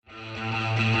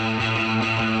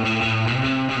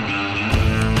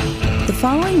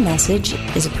following message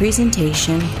is a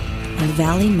presentation of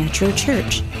Valley Metro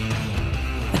Church,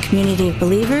 a community of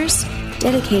believers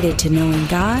dedicated to knowing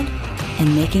God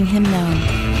and making Him known.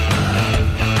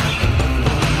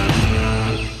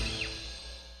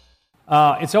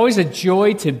 It's always a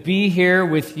joy to be here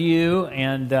with you,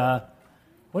 and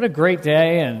what a great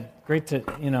day, and great to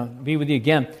be with you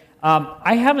again.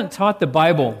 I haven't taught the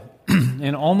Bible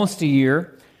in almost a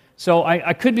year, so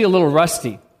I could be a little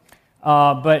rusty.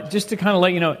 But just to kind of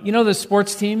let you know the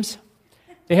sports teams,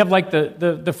 they have like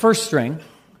the first string,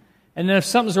 and then if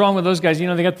something's wrong with those guys,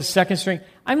 they got the second string.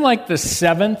 I'm like the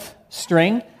seventh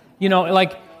string.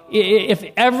 If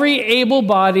every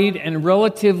able-bodied and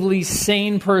relatively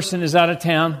sane person is out of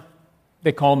town,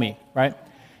 they call me, right?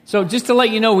 So just to let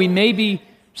you know, we may be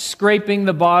scraping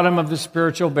the bottom of the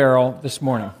spiritual barrel this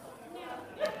morning.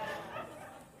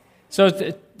 So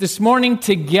this morning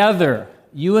together,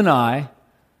 you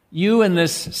and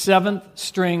this seventh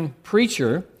string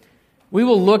preacher, we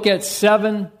will look at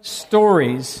 7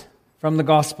 stories from the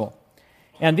gospel.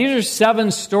 And these are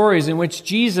 7 stories in which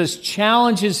Jesus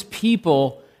challenges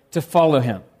people to follow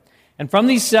Him. And from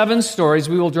these 7 stories,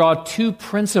 we will draw 2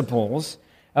 principles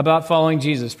about following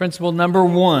Jesus. Principle number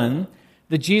 1,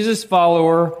 the Jesus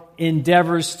follower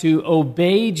endeavors to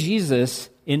obey Jesus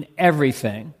in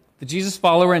everything. The Jesus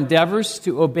follower endeavors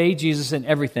to obey Jesus in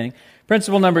everything.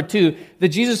 Principle number 2, the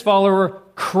Jesus follower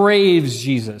craves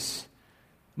Jesus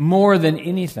more than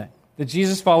anything. The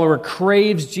Jesus follower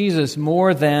craves Jesus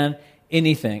more than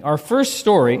anything. Our first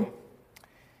story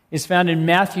is found in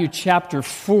Matthew chapter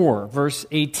 4, verse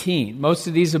 18. Most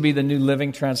of these will be the New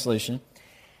Living Translation.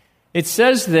 It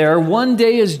says there, one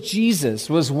day as Jesus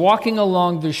was walking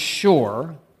along the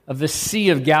shore of the Sea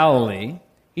of Galilee,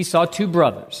 he saw 2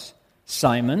 brothers,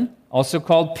 Simon, also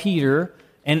called Peter,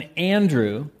 and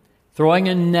Andrew, throwing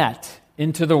a net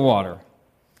into the water,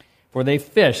 for they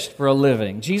fished for a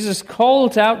living. Jesus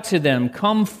called out to them,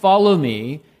 "Come follow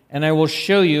me, and I will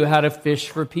show you how to fish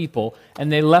for people."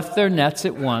 And they left their nets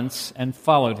at once and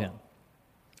followed Him.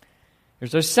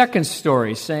 Here's our second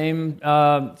story, same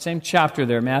chapter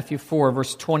there, Matthew 4,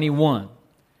 verse 21.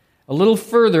 A little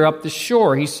further up the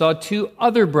shore, he saw 2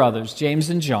 other brothers, James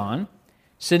and John,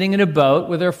 sitting in a boat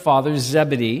with their father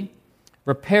Zebedee,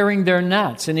 repairing their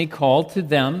nets, and he called to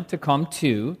them to come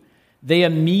too. They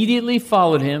immediately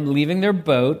followed him, leaving their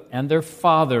boat and their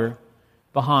father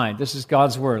behind. This is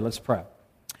God's word. Let's pray.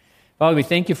 Father, we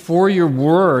thank you for your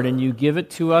word, and you give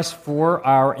it to us for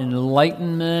our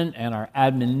enlightenment and our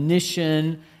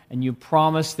admonition, and you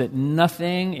promise that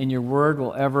nothing in your word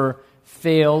will ever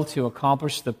fail to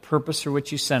accomplish the purpose for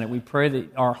which you sent it. We pray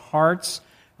that our hearts,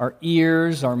 our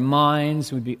ears, our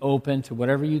minds would be open to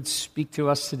whatever you'd speak to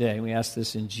us today. We ask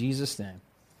this in Jesus' name.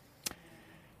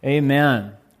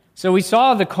 Amen. So we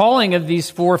saw the calling of these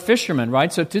 4 fishermen,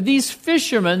 right? So to these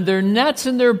fishermen, their nets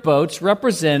and their boats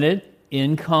represented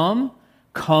income,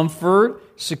 comfort,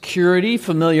 security,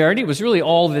 familiarity. It was really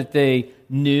all that they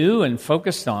knew and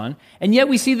focused on. And yet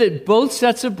we see that both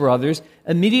sets of brothers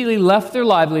immediately left their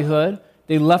livelihood.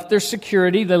 They left their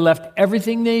security. They left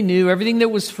everything they knew, everything that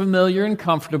was familiar and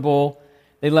comfortable.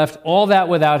 They left all that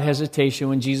without hesitation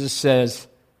when Jesus says,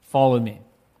 "Follow me."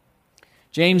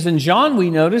 James and John, we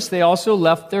notice, they also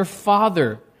left their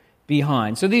father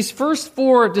behind. So these first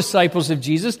 4 disciples of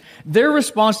Jesus, their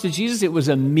response to Jesus, it was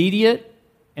immediate,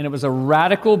 and it was a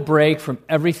radical break from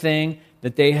everything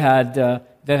that they had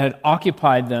that had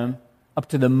occupied them up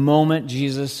to the moment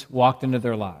Jesus walked into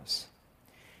their lives.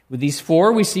 With these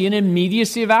 4, we see an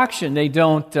immediacy of action. They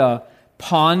don't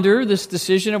ponder this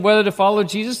decision of whether to follow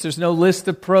Jesus. There's no list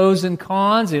of pros and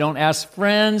cons. They don't ask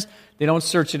friends. They don't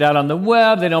search it out on the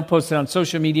web. They don't post it on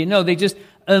social media. No, they just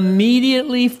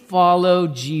immediately follow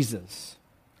Jesus.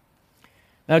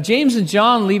 Now, James and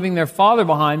John leaving their father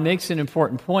behind makes an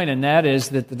important point, and that is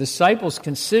that the disciples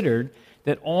considered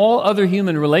that all other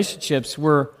human relationships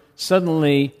were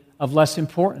suddenly of less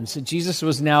importance, that Jesus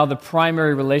was now the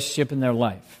primary relationship in their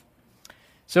life.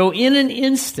 So in an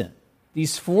instant,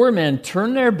 these 4 men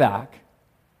turn their back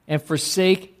and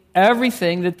forsake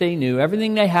everything that they knew,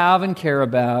 everything they have and care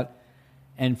about,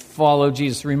 and follow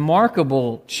Jesus.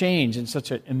 Remarkable change in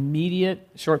such an immediate,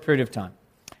 short period of time.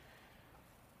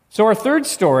 So our third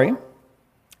story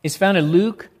is found in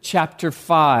Luke chapter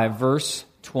 5, verse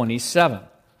 27.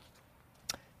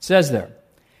 It says there,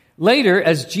 later,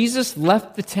 as Jesus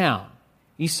left the town,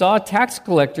 he saw a tax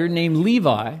collector named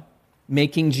Levi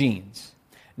making jeans.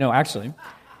 No, actually,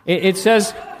 it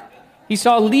says he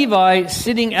saw Levi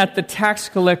sitting at the tax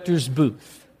collector's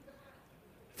booth.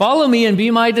 "Follow me and be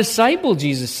my disciple,"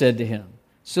 Jesus said to him.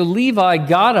 So Levi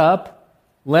got up,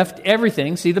 left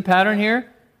everything, see the pattern here,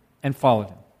 and followed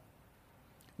him.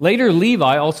 Later,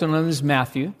 Levi, also known as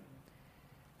Matthew,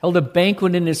 held a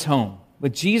banquet in his home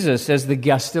with Jesus as the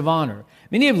guest of honor.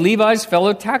 Many of Levi's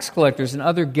fellow tax collectors and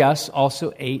other guests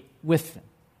also ate with them.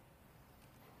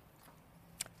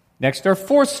 Next, our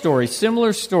fourth story,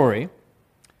 similar story.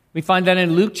 We find that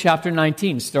in Luke chapter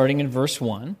 19, starting in verse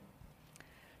 1.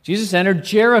 Jesus entered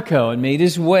Jericho and made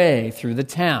his way through the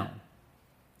town.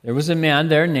 There was a man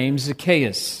there named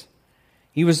Zacchaeus.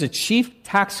 He was a chief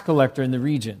tax collector in the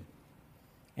region,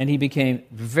 and he became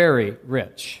very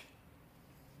rich.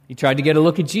 He tried to get a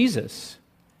look at Jesus,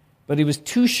 but he was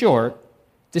too short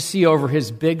to see over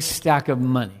his big stack of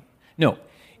money. No,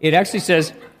 it actually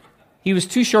says he was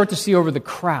too short to see over the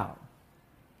crowd.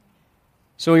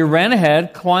 So he ran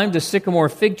ahead, climbed a sycamore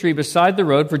fig tree beside the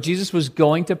road, for Jesus was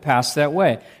going to pass that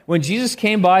way. When Jesus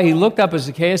came by, he looked up at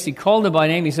Zacchaeus. He called him by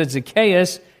name. He said,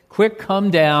 "Zacchaeus, quick,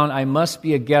 come down. I must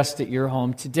be a guest at your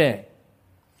home today."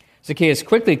 Zacchaeus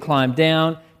quickly climbed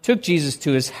down, took Jesus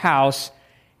to his house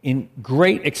in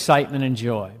great excitement and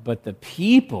joy. But the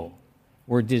people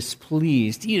were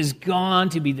displeased. "He has gone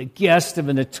to be the guest of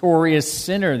a notorious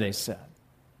sinner," they said.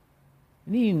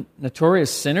 Any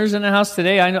notorious sinners in the house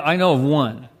today? I know of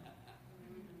one.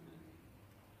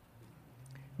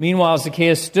 Meanwhile,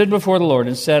 Zacchaeus stood before the Lord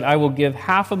and said, "I will give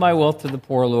half of my wealth to the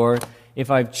poor, Lord.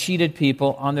 If I've cheated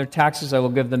people on their taxes, I will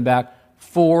give them back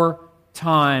 4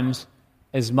 times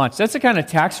as much." That's the kind of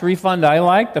tax refund I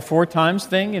like, the 4 times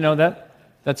thing.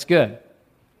 That's good.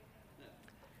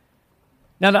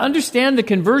 Now, to understand the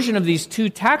conversion of these 2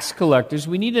 tax collectors,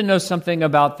 we need to know something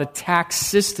about the tax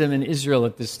system in Israel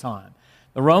at this time.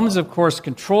 The Romans, of course,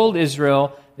 controlled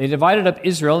Israel. They divided up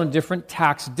Israel in different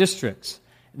tax districts.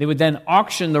 They would then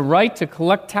auction the right to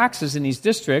collect taxes in these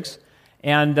districts,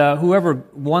 and whoever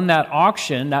won that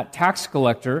auction, that tax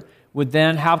collector, would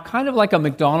then have kind of like a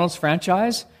McDonald's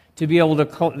franchise to be able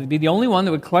to be the only one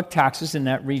that would collect taxes in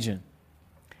that region.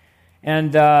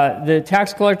 And the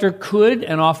tax collector could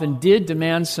and often did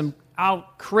demand some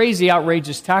crazy,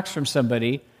 outrageous tax from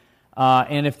somebody.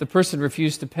 And if the person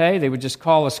refused to pay, they would just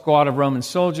call a squad of Roman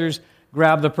soldiers,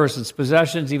 grab the person's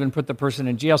possessions, even put the person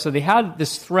in jail. So they had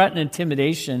this threat and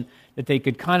intimidation that they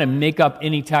could kind of make up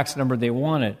any tax number they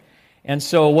wanted. And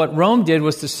so what Rome did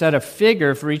was to set a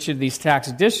figure for each of these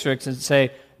tax districts and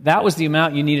say, that was the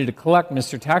amount you needed to collect,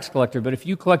 Mr. Tax Collector. But if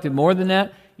you collected more than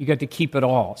that, you got to keep it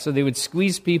all. So they would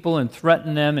squeeze people and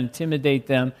threaten them, intimidate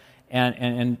them,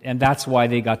 and that's why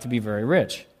they got to be very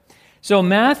rich. So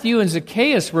Matthew and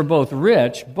Zacchaeus were both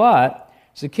rich, but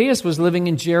Zacchaeus was living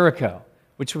in Jericho,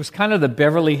 which was kind of the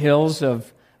Beverly Hills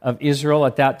of Israel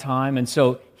at that time. And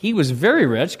so he was very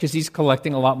rich because he's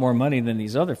collecting a lot more money than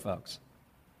these other folks.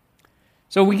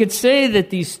 So we could say that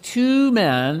these 2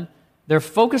 men, their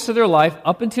focus of their life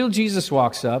up until Jesus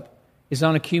walks up is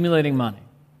on accumulating money.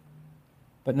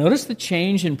 But notice the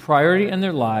change in priority in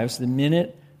their lives the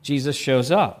minute Jesus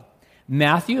shows up.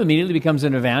 Matthew immediately becomes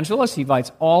an evangelist. He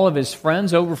invites all of his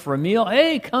friends over for a meal.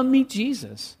 "Hey, come meet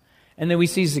Jesus." And then we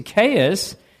see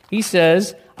Zacchaeus. He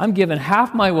says, "I'm giving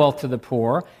half my wealth to the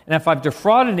poor, and if I've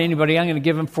defrauded anybody, I'm going to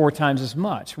give him 4 times as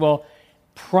much." Well,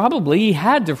 probably he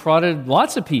had defrauded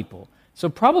lots of people. So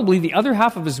probably the other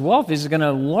half of his wealth is going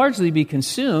to largely be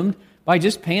consumed by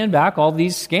just paying back all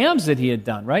these scams that he had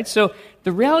done, right? So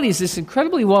the reality is this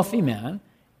incredibly wealthy man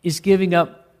is giving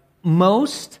up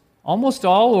almost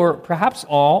all, or perhaps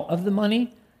all of the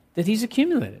money that he's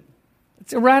accumulated.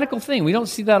 It's a radical thing. We don't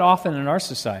see that often in our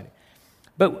society.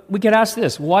 But we could ask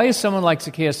this: why is someone like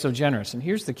Zacchaeus so generous? And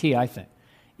here's the key, I think.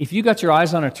 If you got your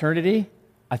eyes on eternity,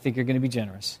 I think you're going to be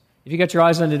generous. If you got your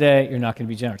eyes on today, you're not going to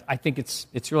be generous. I think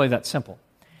it's really that simple.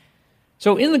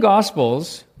 So in the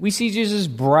Gospels, we see Jesus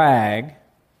brag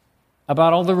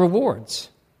about all the rewards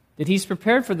that he's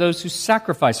prepared for those who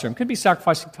sacrifice for him. Could be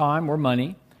sacrificing time or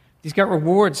money. He's got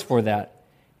rewards for that.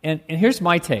 And here's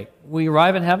my take. We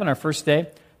arrive in heaven our first day.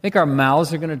 I think our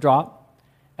mouths are going to drop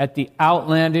at the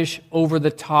outlandish,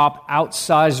 over-the-top,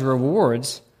 outsized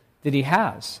rewards that he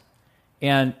has.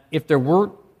 And if there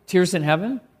were tears in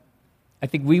heaven, I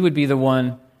think we would be the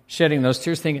one shedding those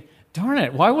tears thinking, darn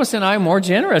it, why wasn't I more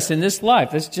generous in this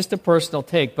life? That's just a personal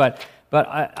take. But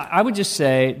I would just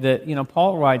say that,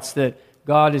 Paul writes that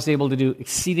God is able to do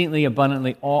exceedingly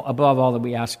abundantly above all that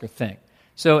we ask or think.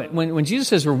 So when Jesus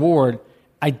says reward,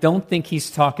 I don't think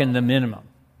he's talking the minimum,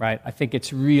 right? I think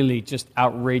it's really just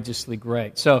outrageously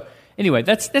great. So anyway,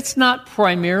 that's not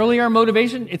primarily our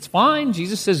motivation. It's fine.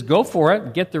 Jesus says go for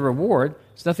it, get the reward.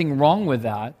 There's nothing wrong with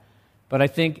that. But I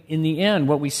think in the end,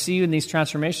 what we see in these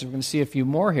transformations, we're going to see a few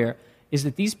more here, is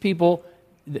that these people,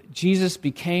 Jesus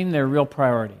became their real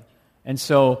priority. And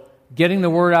so getting the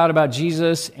word out about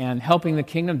Jesus and helping the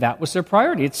kingdom, that was their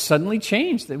priority. It suddenly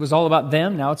changed. It was all about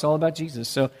them. Now it's all about Jesus.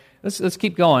 So let's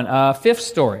keep going. Fifth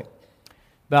story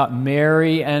about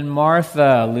Mary and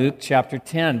Martha, Luke chapter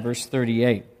 10, verse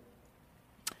 38.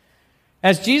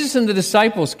 As Jesus and the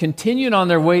disciples continued on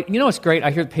their way, you know what's great?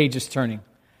 I hear the pages turning.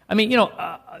 I mean,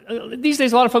 these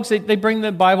days a lot of folks, they bring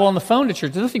the Bible on the phone to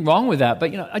church. There's nothing wrong with that,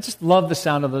 but, I just love the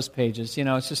sound of those pages.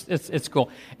 It's cool.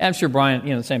 And I'm sure Brian,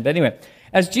 the same. But anyway,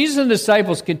 as Jesus and the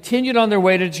disciples continued on their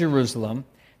way to Jerusalem,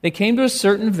 they came to a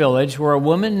certain village where a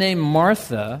woman named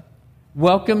Martha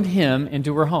welcomed him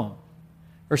into her home.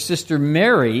 Her sister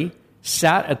Mary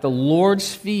sat at the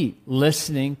Lord's feet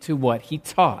listening to what he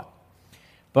taught.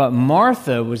 But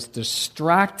Martha was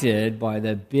distracted by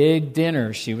the big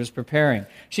dinner she was preparing.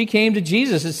 She came to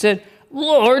Jesus and said,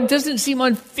 "Lord, doesn't it seem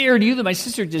unfair to you that my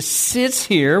sister just sits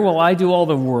here while I do all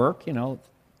the work?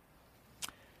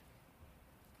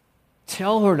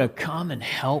 Tell her to come and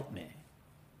help me."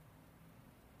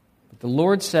 But the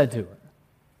Lord said to her,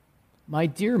 "My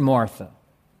dear Martha,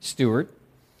 Stewart,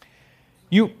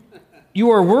 you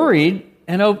are worried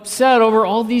and upset over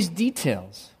all these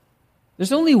details.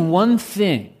 There's only one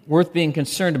thing worth being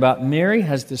concerned about. Mary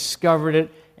has discovered it,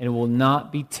 and it will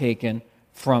not be taken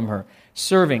from her."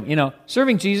 Serving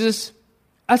Jesus,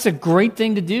 that's a great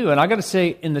thing to do. And I got to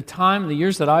say, in the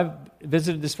years that I've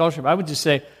visited this fellowship, I would just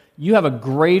say you have a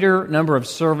greater number of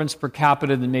servants per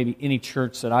capita than maybe any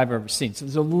church that I've ever seen. So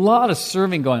there's a lot of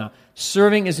serving going on.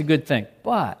 Serving is a good thing.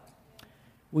 But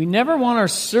we never want our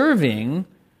serving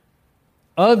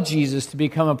of Jesus to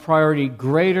become a priority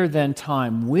greater than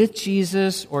time with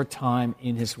Jesus or time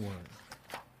in His Word.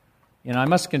 I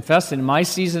must confess that in my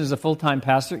season as a full-time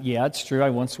pastor, yeah, it's true, I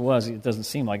once was. It doesn't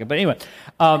seem like it. But anyway,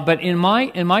 but in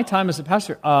my time as a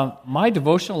pastor, my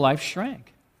devotional life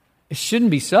shrank. It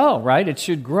shouldn't be so, right? It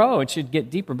should grow. It should get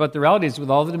deeper. But the reality is, with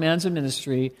all the demands of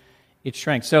ministry, it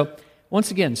shrank. So,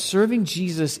 once again, serving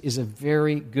Jesus is a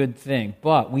very good thing.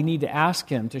 But we need to ask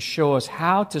Him to show us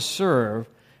how to serve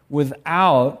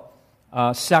without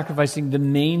sacrificing the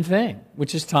main thing,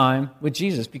 which is time with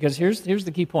Jesus. Because here's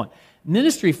the key point.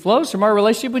 Ministry flows from our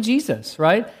relationship with Jesus,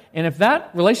 right? And if that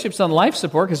relationship's on life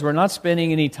support because we're not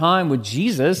spending any time with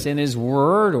Jesus in His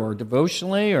Word or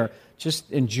devotionally or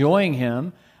just enjoying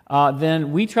Him,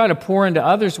 then we try to pour into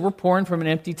others. We're pouring from an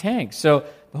empty tank. So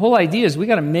the whole idea is we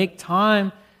got to make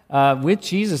time with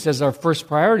Jesus as our first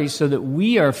priority so that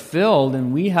we are filled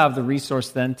and we have the resource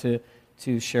then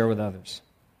to share with others.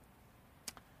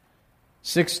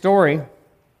 Sixth story,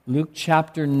 Luke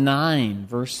chapter 9,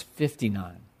 verse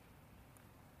 59.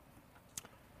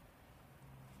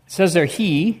 It says there,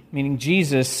 he, meaning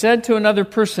Jesus, said to another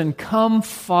person, "Come,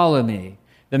 follow me."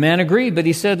 The man agreed, but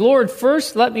he said, "Lord,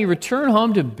 first let me return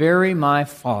home to bury my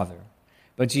father."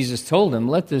 But Jesus told him,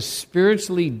 "Let the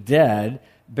spiritually dead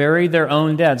bury their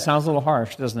own dead." Sounds a little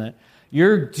harsh, doesn't it?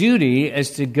 Your duty is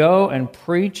to go and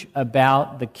preach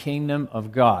about the kingdom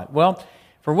of God. Well,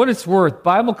 for what it's worth,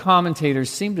 Bible commentators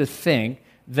seem to think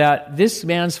that this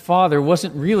man's father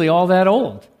wasn't really all that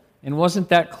old and wasn't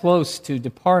that close to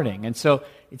departing. And so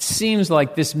it seems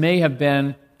like this may have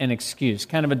been an excuse,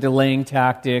 kind of a delaying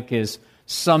tactic is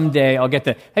someday I'll get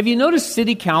that. Have you noticed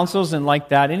city councils and like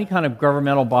that, any kind of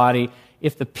governmental body,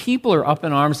 if the people are up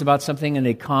in arms about something and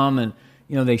they come and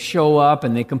they show up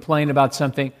and they complain about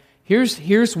something,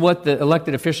 here's what the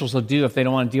elected officials will do if they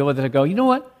don't want to deal with it. They'll go, "You know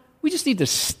what? We just need to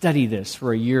study this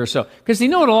for a year or so." Because they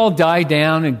know it'll all die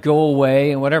down and go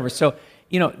away and whatever. So,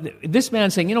 this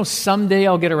man's saying, someday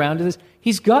I'll get around to this.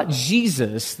 He's got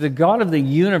Jesus, the God of the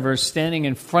universe, standing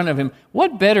in front of him.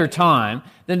 What better time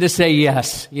than to say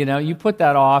yes? You put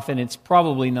that off and it's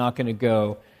probably not going to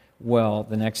go well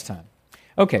the next time.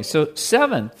 Okay, so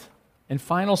seventh and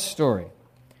final story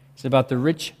is about the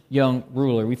rich young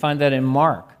ruler. We find that in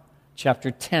Mark chapter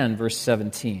 10, verse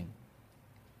 17.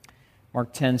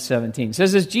 Mark 10:17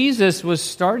 says, as Jesus was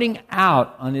starting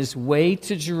out on his way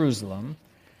to Jerusalem,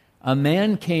 a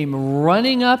man came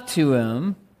running up to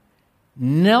him,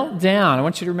 knelt down. I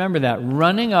want you to remember that.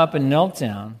 Running up and knelt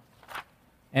down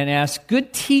and asked,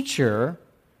 "Good teacher,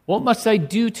 what must I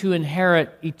do to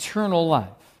inherit eternal life?"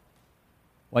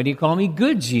 "Why do you call me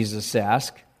good?" Jesus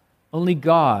asked. "Only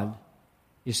God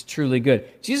is truly good."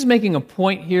 Jesus is making a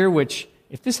point here, which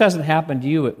if this hasn't happened to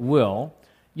you, it will.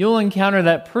 You'll encounter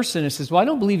that person who says, "Well, I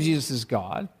don't believe Jesus is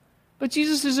God, but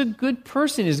Jesus is a good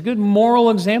person. He's a good moral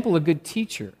example, a good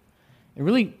teacher." And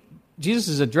really, Jesus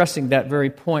is addressing that very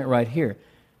point right here.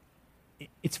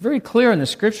 It's very clear in the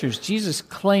Scriptures, Jesus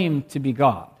claimed to be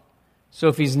God. So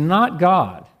if he's not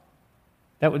God,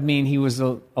 that would mean he was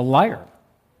a liar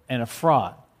and a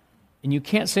fraud. And you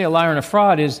can't say a liar and a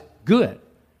fraud is good.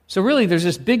 So really, there's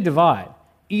this big divide.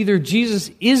 Either Jesus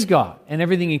is God and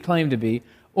everything he claimed to be,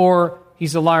 or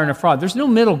he's a liar and a fraud. There's no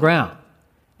middle ground.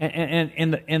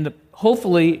 And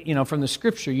hopefully, from the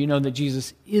Scripture, you know that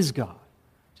Jesus is God.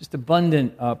 Just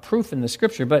abundant proof in the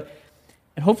Scripture.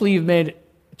 And hopefully you've made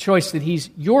a choice that he's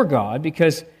your God,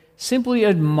 because simply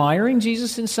admiring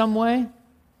Jesus in some way,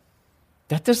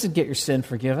 that doesn't get your sin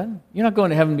forgiven. You're not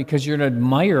going to heaven because you're an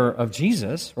admirer of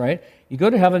Jesus, right? You go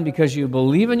to heaven because you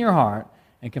believe in your heart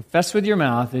and confess with your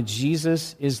mouth that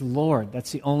Jesus is Lord.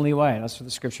 That's the only way. That's what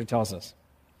the Scripture tells us.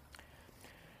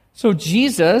 So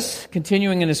Jesus,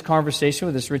 continuing in his conversation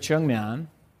with this rich young man,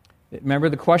 remember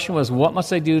the question was, what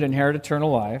must I do to inherit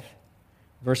eternal life?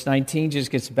 Verse 19, Jesus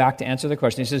gets back to answer the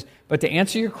question. He says, but to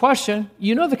answer your question,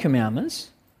 you know the commandments.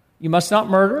 You must not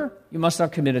murder. You must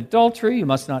not commit adultery. You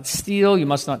must not steal. You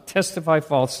must not testify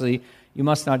falsely. You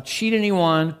must not cheat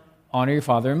anyone. Honor your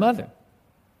father and mother.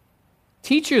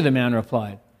 Teacher, the man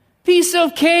replied, piece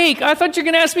of cake. I thought you were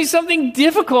going to ask me something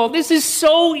difficult. This is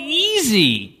so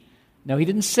easy. No, he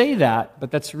didn't say that, but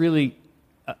that's really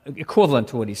equivalent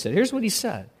to what he said. Here's what he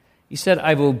said. He said,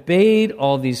 I've obeyed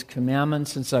all these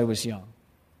commandments since I was young.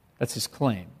 That's his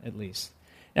claim, at least.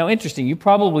 Now, interesting, you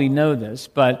probably know this,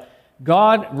 but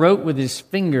God wrote with his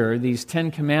finger these 10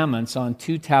 commandments on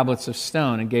 2 tablets of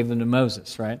stone and gave them to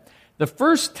Moses, right? The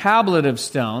first tablet of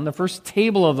stone, the first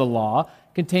table of the law,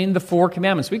 contained the 4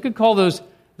 commandments. We could call those,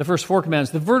 the first 4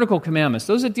 commandments, the vertical commandments,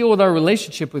 those that deal with our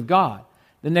relationship with God.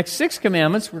 The next 6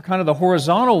 commandments were kind of the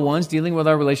horizontal ones dealing with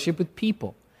our relationship with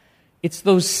people. It's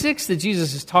those 6 that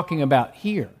Jesus is talking about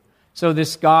here. So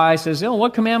this guy says,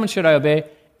 what commandment should I obey?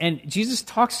 And Jesus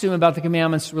talks to him about the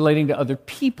commandments relating to other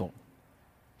people.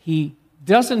 He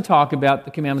doesn't talk about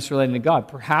the commandments relating to God.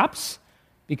 Perhaps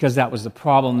because that was the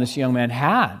problem this young man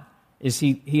had, is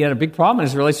he had a big problem in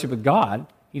his relationship with God.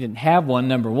 He didn't have one,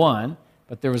 number one,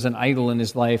 but there was an idol in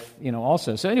his life,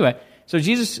 also. So anyway, so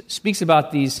Jesus speaks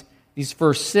about these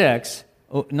first 6,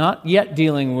 not yet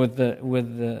dealing with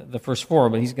the first 4,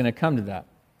 but he's going to come to that.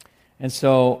 And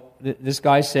so this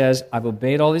guy says, I've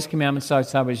obeyed all these commandments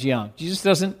since I was young. Jesus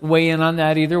doesn't weigh in on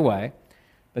that either way,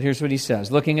 but here's what he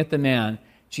says. Looking at the man,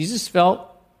 Jesus felt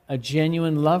a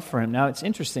genuine love for him. Now, it's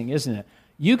interesting, isn't it?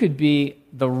 You could be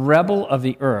the rebel of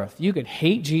the earth. You could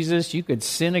hate Jesus. You could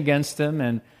sin against him.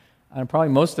 And probably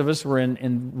most of us were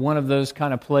in one of those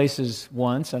kind of places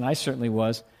once, and I certainly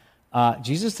was.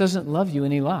 Jesus doesn't love you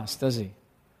any less, does he?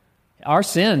 Our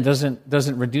sin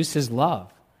doesn't reduce his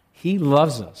love. He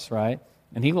loves us, right?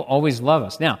 And he will always love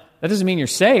us. Now, that doesn't mean you're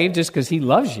saved just because he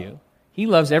loves you. He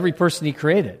loves every person he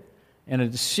created. And a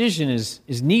decision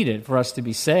is needed for us to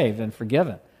be saved and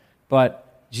forgiven.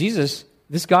 But Jesus,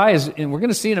 this guy is, and we're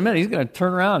going to see in a minute, he's going to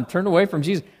turn around, turn away from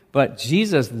Jesus. But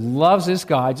Jesus loves this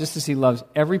guy just as he loves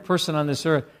every person on this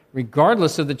earth,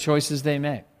 regardless of the choices they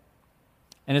make.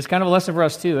 And it's kind of a lesson for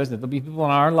us too, isn't it? There'll be people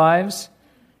in our lives,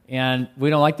 and we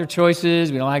don't like their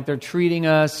choices, we don't like their treating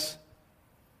us.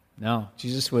 No,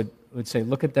 Jesus would say,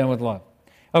 look at them with love.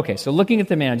 Okay, so looking at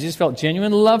the man, Jesus felt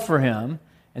genuine love for him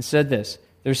and said this,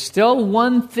 there's still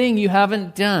one thing you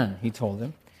haven't done, he told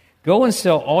him. Go and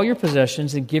sell all your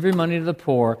possessions and give your money to the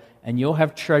poor, and you'll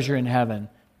have treasure in heaven.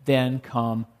 Then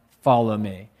come follow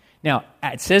me. Now,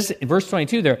 it says in verse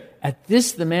 22 there, at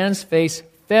this the man's face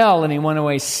fell and he went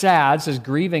away sad, says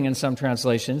grieving in some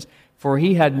translations, for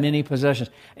he had many possessions.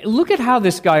 Look at how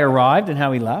this guy arrived and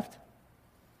how he left.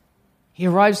 He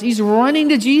arrives, he's running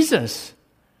to Jesus,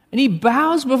 and he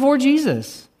bows before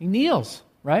Jesus. He kneels,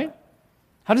 right?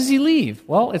 How does he leave?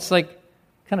 Well, it's like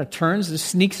kind of turns and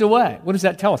sneaks away. What does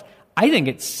that tell us? I think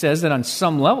it says that on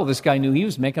some level this guy knew he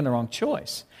was making the wrong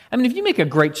choice. I mean, if you make a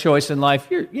great choice in life,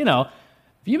 if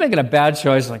you're making a bad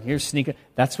choice, like you're sneaking,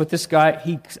 that's what this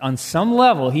guy, on some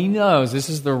level, he knows this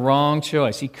is the wrong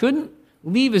choice. He couldn't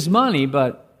leave his money,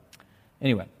 but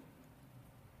anyway.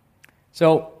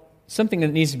 So, something that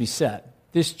needs to be said.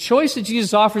 This choice that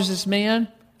Jesus offers this man,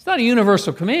 it's not a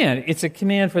universal command. It's a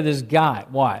command for this guy.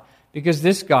 Why? Because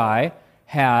this guy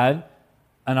had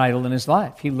an idol in his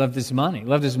life. He loved his money. He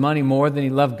loved his money more than he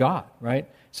loved God, right?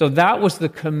 So that was the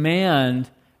command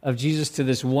of Jesus to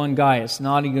this one guy. It's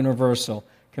not a universal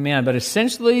command. But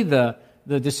essentially, the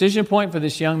decision point for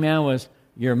this young man was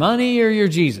your money or your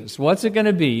Jesus. What's it going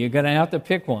to be? You're going to have to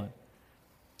pick one.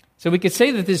 So we could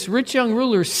say that this rich young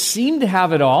ruler seemed to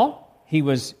have it all. He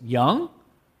was young,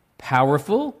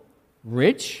 powerful,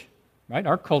 rich, right?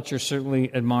 Our culture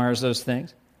certainly admires those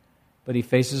things. But he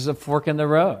faces a fork in the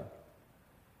road.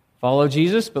 Follow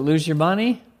Jesus, but lose your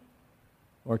money,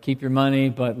 or keep your money,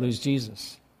 but lose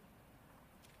Jesus.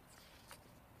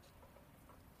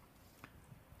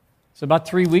 So about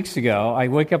 3 weeks ago, I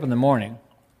wake up in the morning,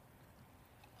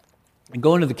 I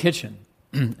go into the kitchen,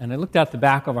 and I looked out the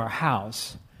back of our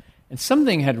house, and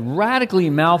something had radically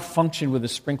malfunctioned with the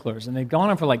sprinklers, and they'd gone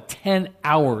on for like 10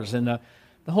 hours, and the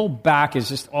whole back is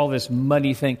just all this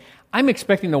muddy thing. I'm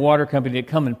expecting the water company to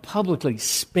come and publicly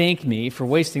spank me for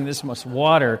wasting this much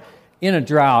water in a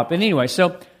drought. But anyway,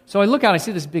 so I look out, I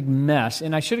see this big mess,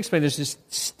 and I should explain, there's this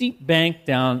steep bank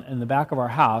down in the back of our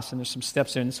house, and there's some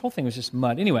steps there, and this whole thing was just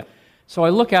mud. Anyway, so I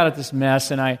look out at this mess,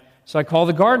 and I call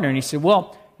the gardener, and he said,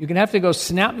 well, you're going to have to go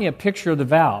snap me a picture of the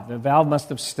valve. The valve must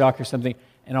have stuck or something,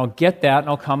 and I'll get that, and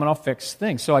I'll come and I'll fix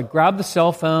things. So I grab the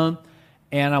cell phone,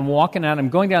 and I'm walking out. I'm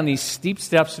going down these steep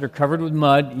steps that are covered with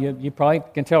mud. You probably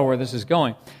can tell where this is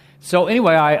going. So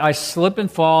anyway, I slip and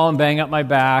fall and bang up my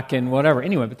back and whatever.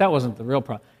 Anyway, but that wasn't the real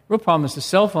problem. The real problem is the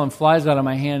cell phone flies out of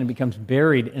my hand and becomes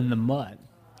buried in the mud.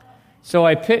 So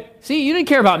I see, you didn't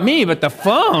care about me, but the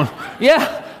phone.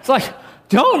 Yeah, it's like,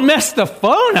 don't mess the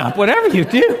phone up, whatever you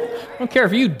do. I don't care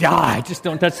if you die, just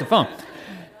don't touch the phone.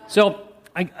 So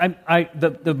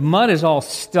the mud is all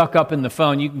stuck up in the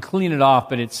phone. You can clean it off,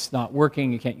 but it's not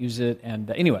working. You can't use it. And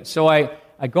anyway, so I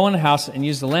go in the house and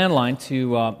use the landline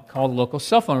to call the local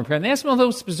cell phone repair. And they asked me all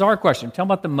those bizarre questions. Tell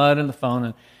them about the mud and the phone.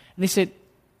 And they said,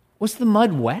 was the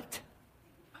mud wet?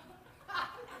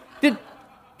 Did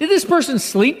this person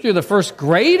sleep through the first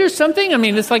grade or something? I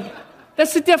mean, it's like,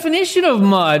 that's the definition of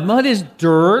mud. Mud is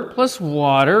dirt plus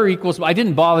water equals... I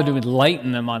didn't bother to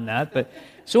enlighten them on that, but...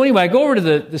 So anyway, I go over to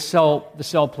the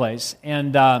cell place,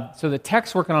 and so the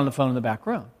tech's working on the phone in the back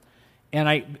room. And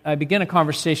I begin a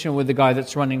conversation with the guy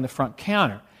that's running the front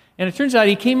counter. And it turns out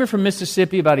he came here from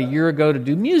Mississippi about a year ago to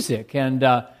do music, and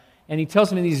he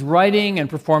tells me he's writing and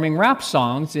performing rap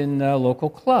songs in local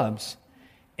clubs.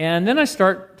 And then I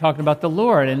start talking about the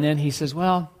Lord, and then he says,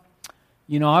 well,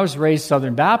 you know, I was raised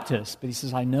Southern Baptist, but he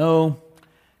says, I know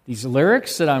these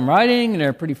lyrics that I'm writing, and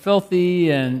they're pretty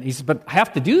filthy, and he said, but I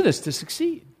have to do this to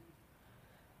succeed.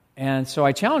 And so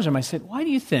I challenged him. I said, why do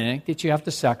you think that you have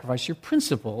to sacrifice your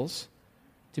principles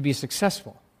to be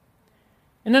successful?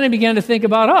 And then I began to think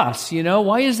about us, you know,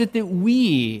 why is it that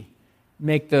we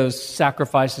make those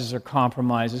sacrifices or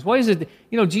compromises? Why is it that,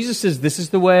 you know, Jesus says this is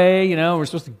the way, you know, we're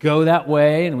supposed to go that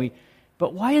way,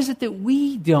 but why is it that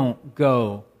we don't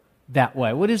go that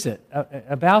way? What is it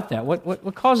about that?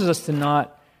 What causes us to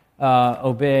not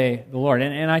obey the Lord?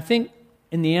 And I think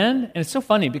in the end, and it's so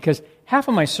funny because half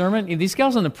of my sermon, these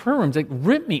gals in the prayer rooms, they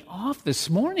ripped me off this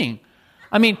morning.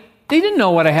 I mean, they didn't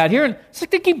know what I had here. And it's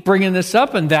like they keep bringing this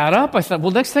up and that up. I thought,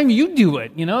 well, next time you do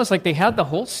it. You know, it's like they had the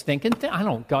whole stinking thing. I don't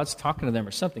know, God's talking to them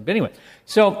or something. But anyway,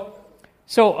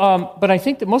 but I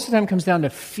think that most of the time it comes down to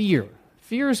fear.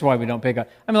 Fear is why we don't obey God.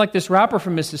 I mean, like this rapper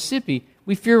from Mississippi,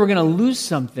 we fear we're going to lose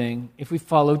something if we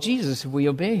follow Jesus, if we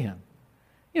obey him.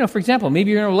 You know, for example,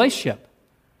 maybe you're in a relationship.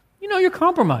 You know, you're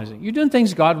compromising. You're doing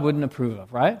things God wouldn't approve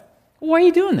of, right? Well, why are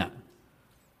you doing that?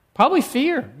 Probably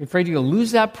fear. You're afraid you're going to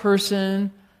lose that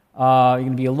person. You're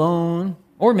going to be alone.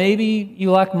 Or maybe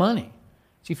you lack money.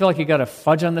 So you feel like you got to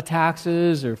fudge on the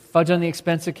taxes or fudge on the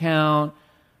expense account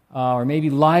or maybe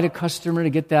lie to a customer to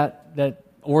get that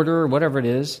order or whatever it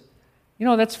is. You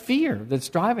know, that's fear that's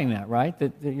driving that, right?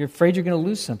 That you're afraid you're going to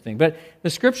lose something. But the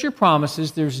Scripture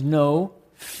promises there's no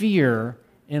fear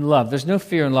in love. There's no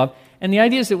fear in love. And the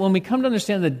idea is that when we come to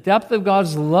understand the depth of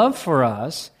God's love for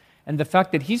us and the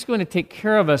fact that he's going to take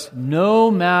care of us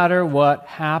no matter what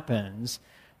happens,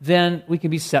 then we can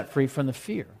be set free from the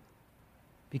fear.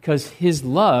 Because his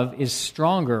love is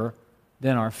stronger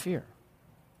than our fear.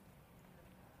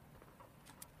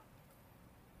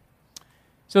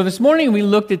 So this morning we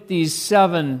looked at these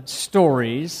 7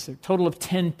 stories, a total of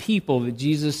 10 people that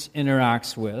Jesus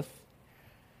interacts with.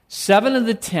 7 of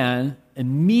the 10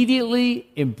 immediately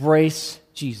embrace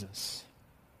Jesus.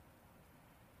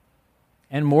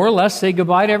 And more or less say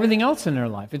goodbye to everything else in their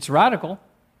life. It's radical.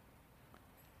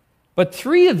 But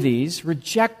 3 of these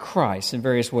reject Christ in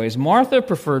various ways. Martha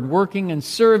preferred working and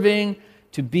serving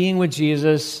to being with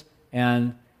Jesus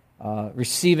and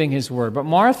receiving his word. But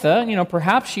Martha, you know,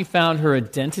 perhaps she found her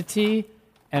identity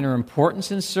and her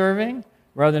importance in serving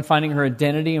rather than finding her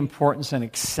identity, importance, and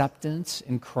acceptance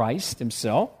in Christ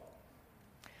himself.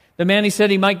 The man, he said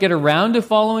he might get around to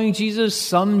following Jesus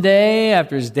someday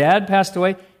after his dad passed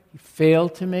away. He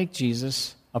failed to make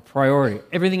Jesus a priority.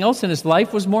 Everything else in his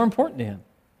life was more important to him.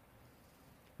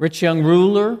 Rich young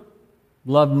ruler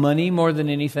loved money more than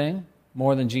anything,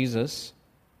 more than Jesus.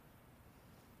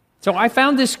 So I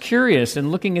found this curious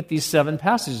in looking at these 7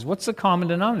 passages. What's the common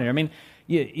denominator? I mean,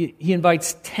 he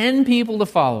invites 10 people to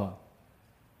follow him.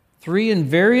 3 in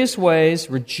various ways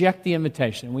reject the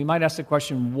invitation. And we might ask the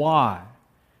question, why?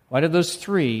 Why did those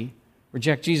 3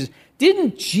 reject Jesus?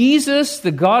 Didn't Jesus,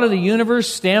 the God of the universe,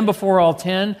 stand before all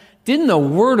 10, Didn't the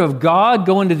word of God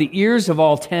go into the ears of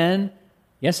all 10?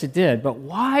 Yes, it did. But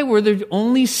why were there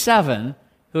only 7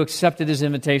 who accepted his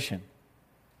invitation?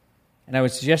 And I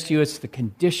would suggest to you it's the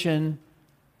condition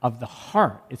of the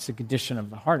heart. It's the condition of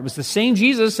the heart. It was the same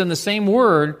Jesus and the same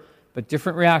word, but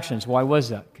different reactions. Why was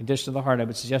that? Condition of the heart, I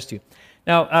would suggest to you.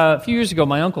 Now, a few years ago,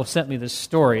 my uncle sent me this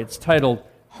story. It's titled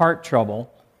Heart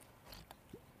Trouble.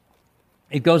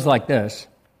 It goes like this.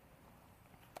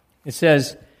 It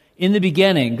says, in the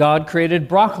beginning, God created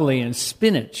broccoli and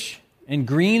spinach and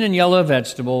green and yellow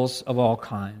vegetables of all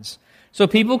kinds, so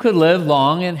people could live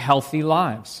long and healthy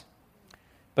lives.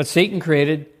 But Satan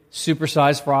created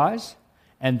supersized fries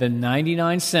and the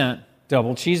 99-cent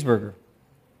double cheeseburger.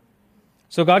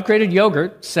 So God created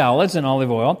yogurt, salads, and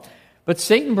olive oil, but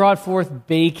Satan brought forth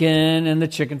bacon and the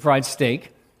chicken fried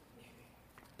steak.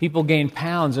 People gained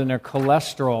pounds and their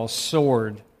cholesterol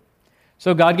soared.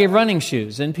 So God gave running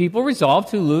shoes, and people resolved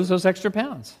to lose those extra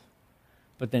pounds.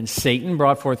 But then Satan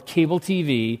brought forth cable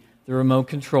TV, the remote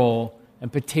control,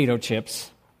 and potato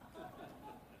chips.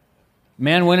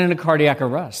 Man went into cardiac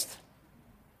arrest.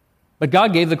 But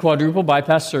God gave the quadruple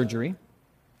bypass surgery.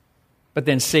 But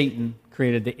then Satan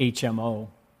created the HMO.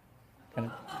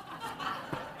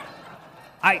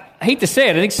 I hate to say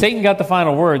it, I think Satan got the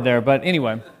final word there, but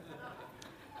anyway.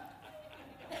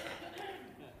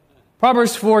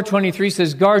 Proverbs 4:23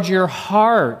 says, guard your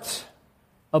heart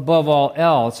above all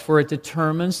else, for it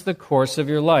determines the course of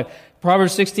your life.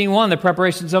 Proverbs 16:1, the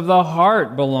preparations of the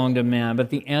heart belong to man, but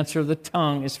the answer of the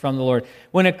tongue is from the Lord.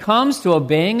 When it comes to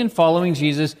obeying and following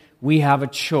Jesus, we have a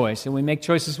choice, and we make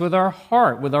choices with our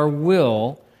heart, with our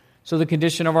will. So the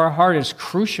condition of our heart is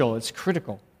crucial, it's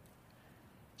critical.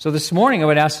 So this morning I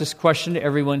would ask this question to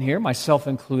everyone here, myself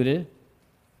included.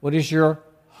 What is your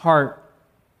heart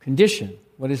condition?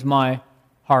 What is my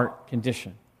heart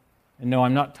condition? And no,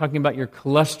 I'm not talking about your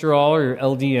cholesterol or your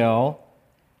LDL.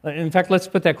 In fact, let's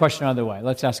put that question out of the way.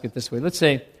 Let's ask it this way. Let's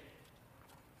say,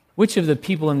 which of the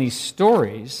people in these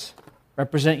stories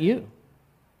represent you?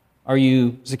 Are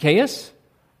you Zacchaeus?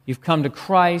 You've come to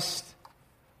Christ.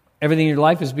 Everything in your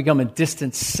life has become a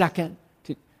distant second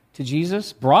to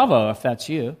Jesus. Bravo if that's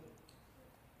you.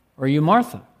 Or are you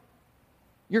Martha?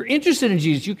 You're interested in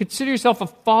Jesus. You consider yourself a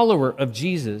follower of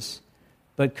Jesus.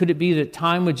 But could it be that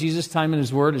time with Jesus, time in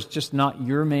His Word, is just not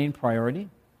your main priority?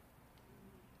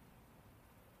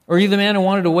 Or are you the man who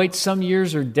wanted to wait some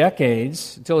years or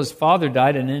decades until his father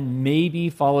died and then maybe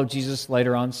follow Jesus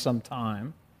later on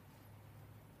sometime?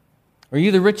 Or are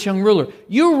you the rich young ruler?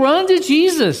 You run to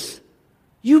Jesus.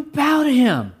 You bow to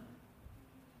Him.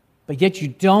 But yet you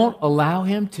don't allow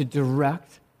Him to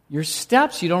direct your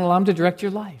steps. You don't allow Him to direct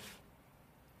your life.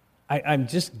 I'm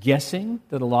just guessing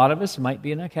that a lot of us might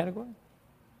be in that category.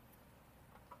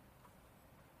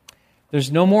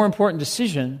 There's no more important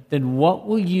decision than what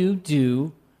will you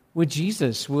do with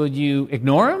Jesus? Will you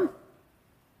ignore Him? Will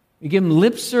you give Him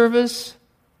lip service?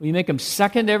 Will you make Him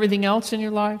second to everything else in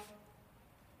your life?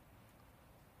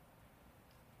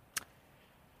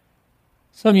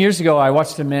 Some years ago, I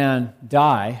watched a man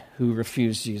die who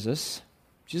refused Jesus.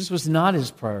 Jesus was not his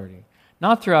priority,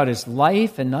 not throughout his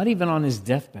life and not even on his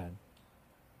deathbed.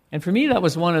 And for me, that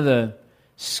was one of the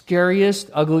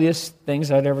scariest, ugliest things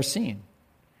I'd ever seen.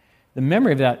 The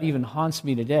memory of that even haunts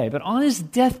me today. But on his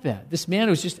deathbed, this man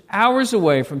who was just hours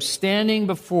away from standing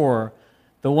before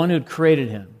the one who had created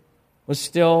him was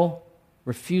still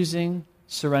refusing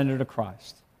surrender to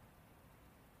Christ.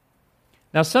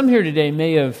 Now, some here today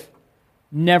may have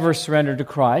never surrendered to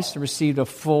Christ and received a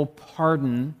full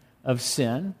pardon of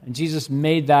sin. And Jesus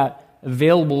made that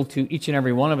available to each and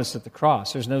every one of us at the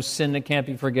cross. There's no sin that can't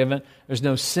be forgiven. There's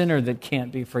no sinner that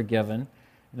can't be forgiven.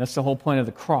 And that's the whole point of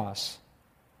the cross.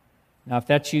 Now, if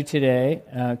that's you today,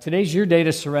 today's your day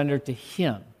to surrender to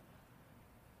Him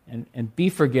and be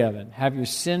forgiven, have your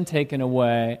sin taken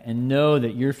away, and know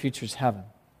that your future is heaven.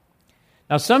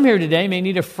 Now, some here today may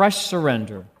need a fresh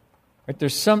surrender. Right?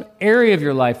 There's some area of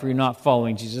your life where you're not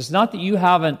following Jesus. Not that you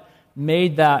haven't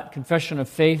made that confession of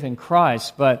faith in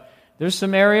Christ, but there's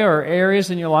some area or areas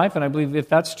in your life, and I believe if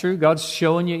that's true, God's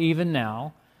showing you even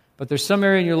now, but there's some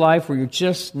area in your life where you're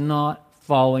just not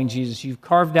following Jesus. You've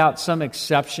carved out some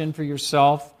exception for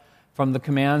yourself from the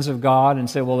commands of God and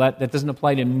say, well, that doesn't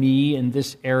apply to me in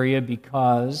this area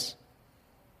because.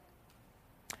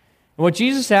 And what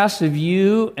Jesus asks of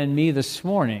you and me this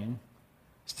morning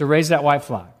is to raise that white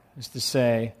flag, is to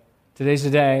say, today's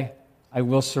the day I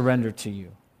will surrender to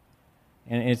you.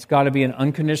 And it's got to be an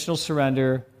unconditional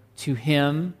surrender to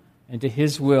Him and to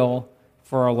His will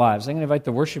for our lives. I'm going to invite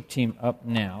the worship team up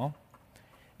now.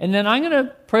 And then I'm going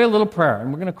to pray a little prayer,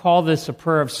 and we're going to call this a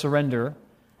prayer of surrender.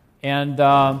 And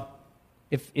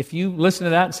if you listen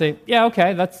to that and say, yeah,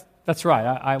 okay, that's right,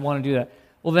 I want to do that.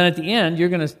 Well, then at the end,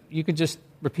 you can just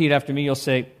repeat after me. You'll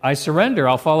say, I surrender,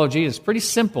 I'll follow Jesus. Pretty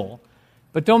simple,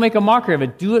 but don't make a mockery of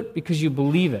it. Do it because you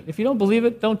believe it. If you don't believe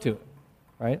it, don't do it,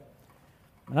 right?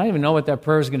 And I don't even know what that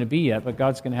prayer is going to be yet, but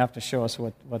God's going to have to show us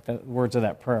what the words of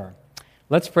that prayer are.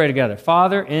 Let's pray together.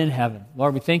 Father in heaven,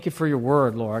 Lord, we thank you for your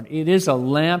word, Lord. It is a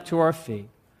lamp to our feet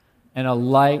and a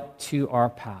light to our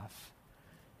path.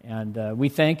 And we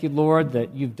thank you, Lord,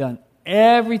 that you've done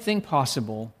everything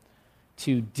possible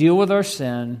to deal with our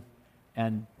sin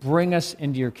and bring us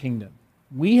into your kingdom.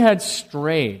 We had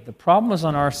strayed. The problem was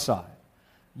on our side.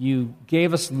 You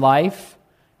gave us life,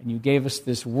 and you gave us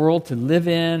this world to live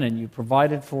in, and you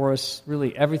provided for us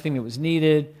really everything that was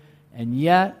needed, and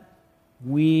yet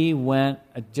we went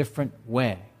a different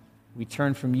way. We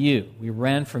turned from you. We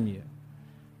ran from you.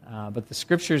 But the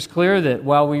Scripture is clear that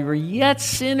while we were yet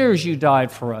sinners, you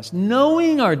died for us.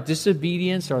 Knowing our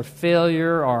disobedience, our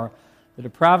failure, the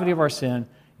depravity of our sin,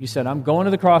 you said, I'm going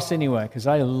to the cross anyway because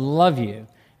I love you.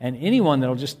 And anyone that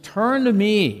will just turn to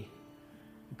me,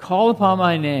 call upon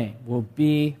my name, will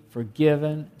be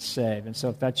forgiven, saved. And so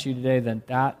if that's you today, then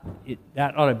that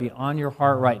ought to be on your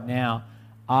heart right now.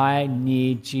 I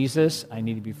need Jesus. I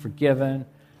need to be forgiven.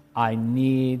 I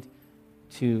need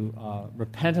to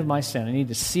repent of my sin. I need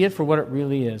to see it for what it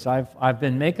really is. I've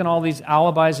been making all these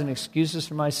alibis and excuses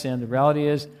for my sin. The reality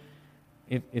is,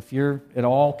 if you're at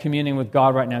all communing with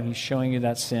God right now, He's showing you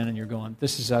that sin and you're going,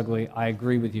 this is ugly, I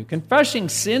agree with you. Confessing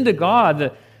sin to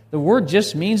God, the word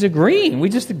just means agreeing.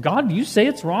 God, you say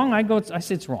it's wrong, I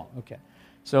say it's wrong. Okay.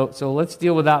 So let's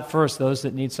deal with that first, those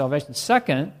that need salvation.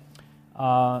 Second,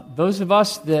 those of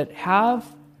us that have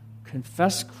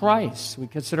confessed Christ, we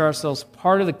consider ourselves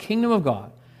part of the kingdom of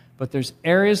God, but there's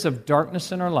areas of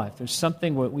darkness in our life. There's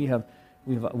something what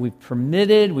we've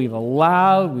permitted, we've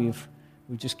allowed, we've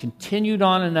just continued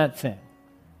on in that thing.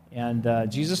 And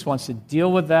Jesus wants to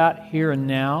deal with that here and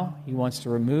now. He wants to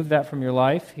remove that from your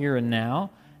life here and now.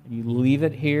 And you leave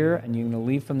it here, and you're going to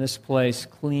leave from this place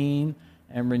clean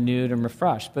and renewed and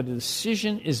refreshed. But a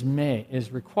decision is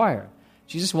required.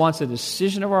 Jesus wants a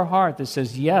decision of our heart that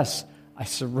says, yes, I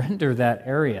surrender that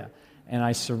area, and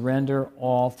I surrender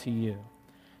all to you.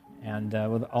 And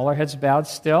with all our heads bowed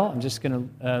still, I'm just going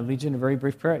to lead you in a very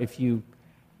brief prayer. If you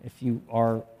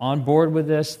are on board with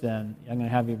this, then I'm going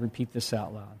to have you repeat this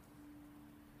out loud.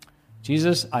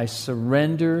 Jesus, I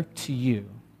surrender to you.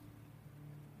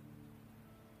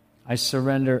 I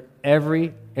surrender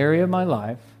every area of my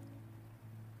life,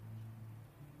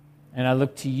 and I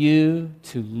look to you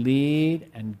to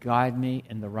lead and guide me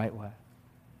in the right way.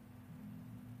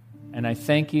 And I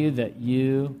thank you that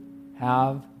you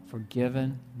have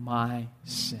forgiven my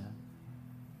sin.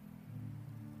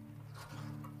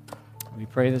 We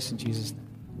pray this in Jesus'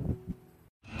 name.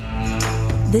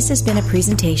 This has been a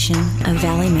presentation of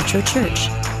Valley Metro Church.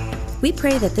 We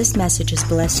pray that this message has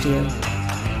blessed you.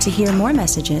 To hear more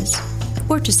messages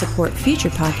or to support future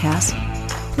podcasts,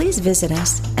 please visit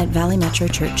us at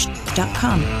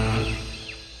valleymetrochurch.com.